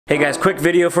Hey guys, quick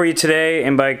video for you today,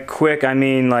 and by quick I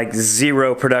mean like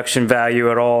zero production value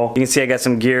at all. You can see I got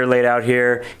some gear laid out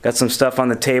here, got some stuff on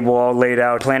the table all laid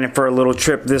out, planning for a little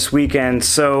trip this weekend.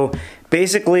 So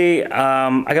basically,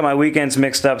 I got my weekends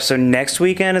mixed up, so next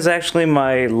weekend is actually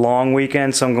my long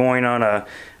weekend, so I'm going on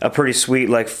a pretty sweet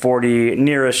like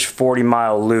nearish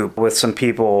 40-mile loop with some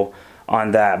people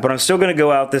on that. But I'm still gonna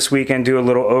go out this weekend, do a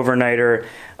little overnighter,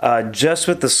 just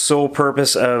with the sole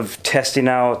purpose of testing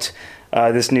out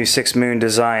this new Six Moon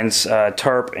Designs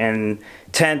tarp and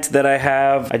tent that I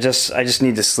have. I just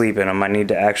need to sleep in them. I need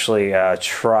to actually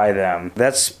try them.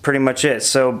 That's pretty much it.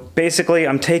 So basically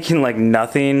I'm taking like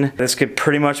nothing. This could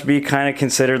pretty much be kind of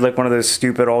considered like one of those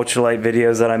stupid ultralight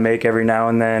videos that I make every now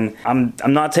and then. I'm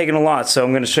not taking a lot, so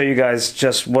I'm going to show you guys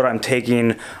just what I'm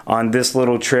taking on this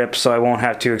little trip so I won't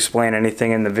have to explain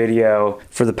anything in the video.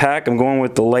 For the pack, I'm going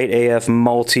with the LiteAF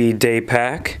multi-day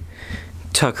pack.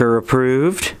 Tucker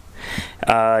approved.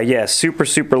 Yeah, super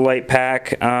light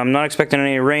pack. I'm not expecting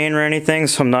any rain or anything,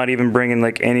 so I'm not even bringing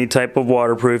like any type of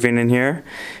waterproofing in here.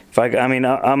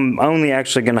 I'm only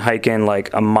actually going to hike in like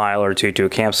a mile or two to a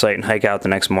campsite and hike out the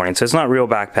next morning, so it's not real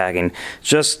backpacking,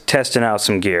 just testing out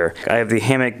some gear. I have the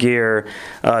Hammock Gear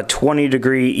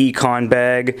 20-degree econ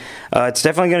bag. It's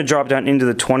definitely going to drop down into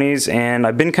the 20s, and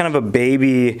I've been kind of a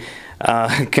baby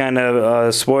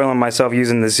spoiling myself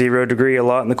using the 0-degree a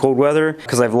lot in the cold weather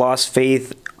because I've lost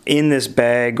faith in this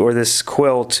bag or this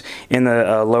quilt in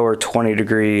the lower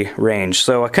 20-degree range.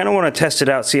 So I kind of want to test it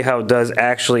out, see how it does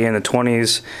actually in the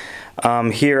 20s.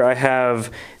 Here I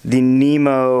have the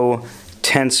Nemo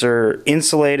Tensor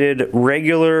insulated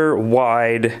regular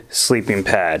wide sleeping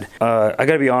pad. I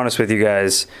gotta be honest with you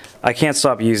guys, I can't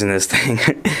stop using this thing.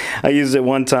 I used it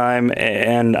one time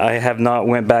and I have not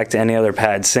went back to any other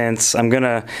pad since. I'm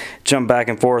gonna jump back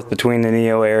and forth between the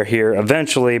Neo Air here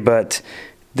eventually, but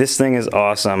this thing is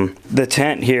awesome. The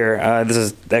tent here, this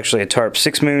is actually a tarp.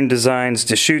 Six Moon Designs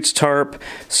Deschutes tarp,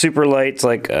 super light, it's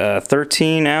like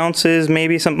 13 ounces,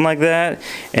 maybe something like that.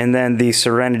 And then the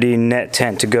Serenity net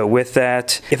tent to go with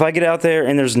that. If I get out there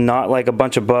and there's not like a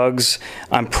bunch of bugs,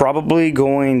 I'm probably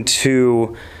going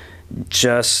to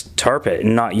just tarp it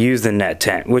and not use the net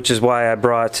tent, which is why I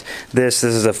brought this.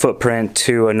 This is a footprint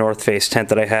to a North Face tent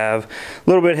that I have. A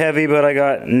little bit heavy, but I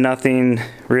got nothing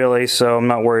really, so I'm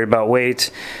not worried about weight.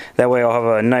 That way I'll have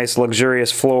a nice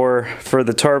luxurious floor for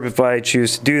the tarp if I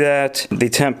choose to do that. The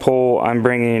tent pole, I'm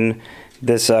bringing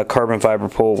this carbon fiber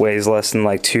pole, weighs less than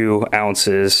like 2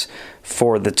 ounces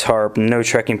for the tarp. No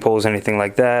trekking poles, anything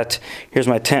like that. Here's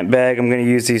my tent bag. I'm going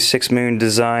to use these Six Moon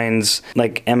Designs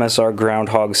like MSR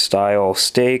groundhog style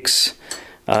stakes.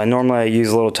 Normally I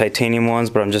use little titanium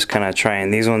ones, but I'm just kind of trying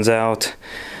these ones out.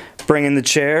 Bringing the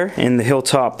chair in the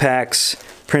Hilltop Packs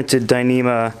printed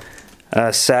Dyneema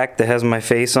sack that has my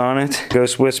face on it.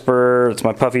 Ghost Whisperer, it's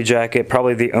my puffy jacket,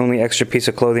 probably the only extra piece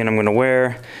of clothing I'm going to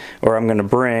wear, or I'm going to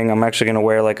bring. I'm actually going to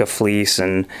wear like a fleece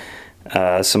and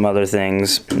some other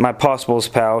things. My Possibles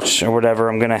pouch or whatever,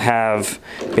 I'm going to have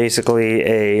basically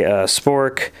a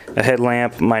spork, a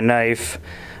headlamp, my knife.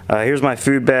 Here's my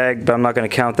food bag, but I'm not going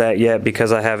to count that yet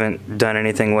because I haven't done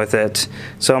anything with it.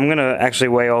 So I'm going to actually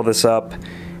weigh all this up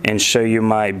and show you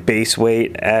my base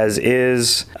weight as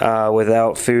is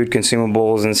without food,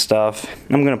 consumables and stuff.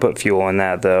 I'm gonna put fuel in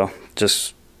that though,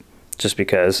 just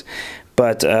because.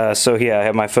 But so yeah, I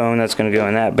have my phone that's gonna go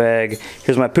in that bag.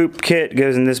 Here's my poop kit,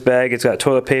 goes in this bag. It's got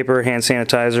toilet paper, hand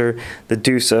sanitizer, the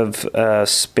Deuce of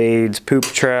Spades poop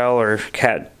trowel or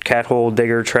cat hole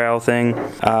digger trowel thing.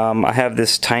 I have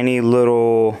this tiny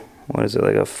little, what is it,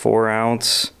 like a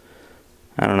 4-ounce,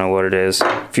 I don't know what it is,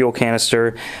 fuel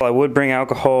canister. I would bring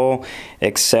alcohol,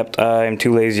 except I'm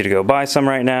too lazy to go buy some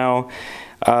right now.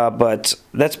 But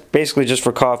that's basically just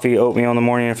for coffee, oatmeal in the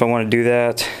morning if I want to do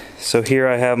that. So here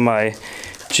I have my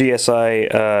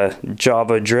GSI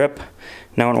Java drip.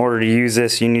 Now in order to use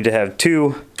this, you need to have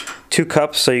two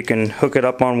cups so you can hook it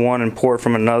up on one and pour it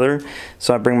from another.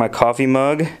 So I bring my coffee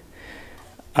mug.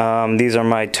 These are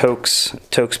my Toaks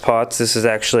pots. This is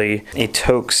actually a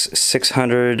Toaks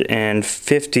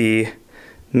 650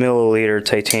 milliliter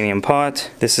titanium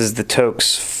pot. This is the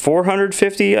Toaks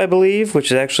 450, I believe,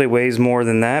 which actually weighs more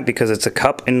than that because it's a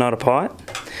cup and not a pot,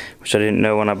 which I didn't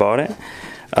know when I bought it.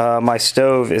 My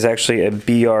stove is actually a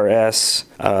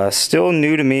BRS, still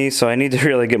new to me, so I need to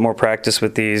really get more practice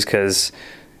with these because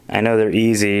I know they're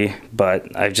easy,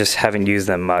 but I just haven't used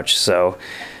them much. So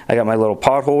I got my little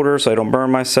pot holder so I don't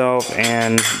burn myself,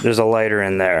 and there's a lighter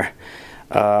in there.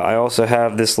 I also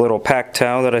have this little pack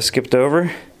towel that I skipped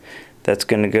over. That's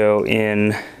going to go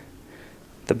in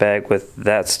the bag with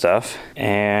that stuff.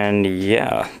 And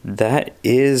yeah, that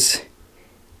is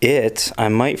it. I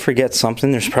might forget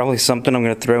something. There's probably something I'm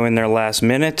gonna throw in there last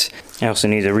minute. I also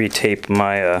need to retape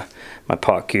my my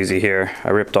pot koozie here. I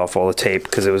ripped off all the tape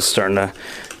because it was starting to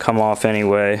come off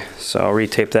anyway. So I'll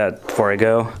retape that before I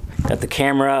go. Got the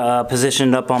camera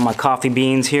positioned up on my coffee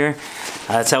beans here.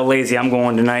 That's how lazy I'm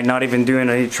going tonight, not even doing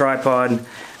a tripod.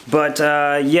 But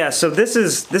yeah, so this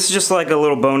is just like a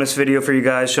little bonus video for you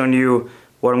guys, showing you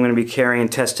what I'm going to be carrying,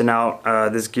 testing out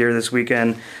this gear this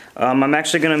weekend. I'm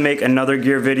actually going to make another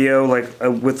gear video like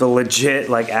with a legit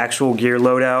like actual gear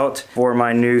loadout for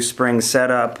my new spring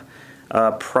setup,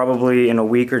 probably in a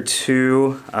week or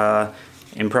two,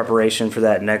 in preparation for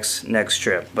that next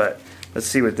trip. But let's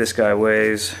see what this guy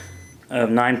weighs.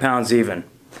 9 pounds even.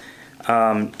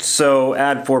 So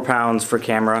add 4 pounds for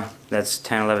camera. That's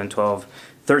 10, 11, 12.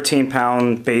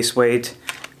 13-pound base weight,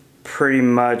 pretty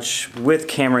much with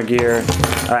camera gear.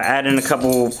 Add in a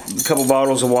couple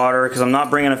bottles of water because I'm not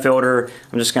bringing a filter.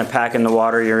 I'm just gonna pack in the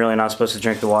water. You're really not supposed to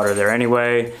drink the water there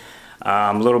anyway.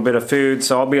 A little bit of food,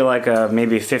 so I'll be like a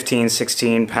maybe 15,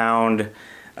 16-pound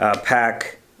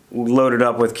pack loaded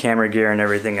up with camera gear and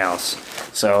everything else.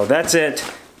 So that's it.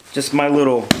 Just my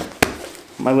little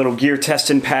gear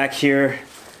testing pack here.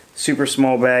 Super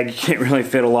small bag. You can't really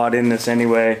fit a lot in this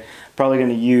anyway. Probably going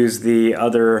to use the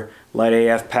other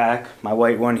LiteAF pack, my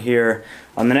white one here,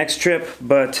 on the next trip,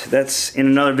 but that's in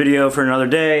another video for another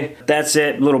day. That's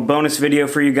it. Little bonus video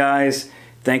for you guys.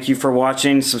 Thank you for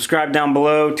watching. Subscribe down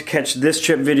below to catch this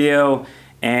trip video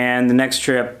and the next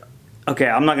trip. Okay,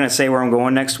 I'm not going to say where I'm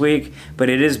going next week, but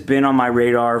it has been on my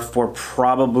radar for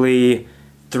probably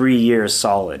 3 years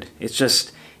solid.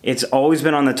 It's always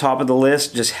been on the top of the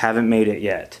list, just haven't made it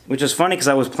yet. Which is funny because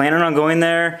I was planning on going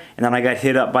there and then I got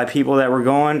hit up by people that were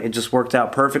going. It just worked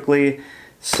out perfectly.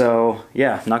 So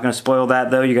yeah, I'm not gonna spoil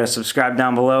that though. You gotta subscribe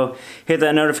down below. Hit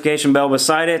that notification bell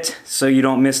beside it so you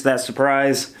don't miss that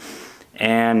surprise.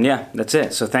 And yeah, that's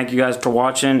it. So thank you guys for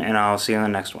watching and I'll see you in the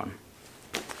next one.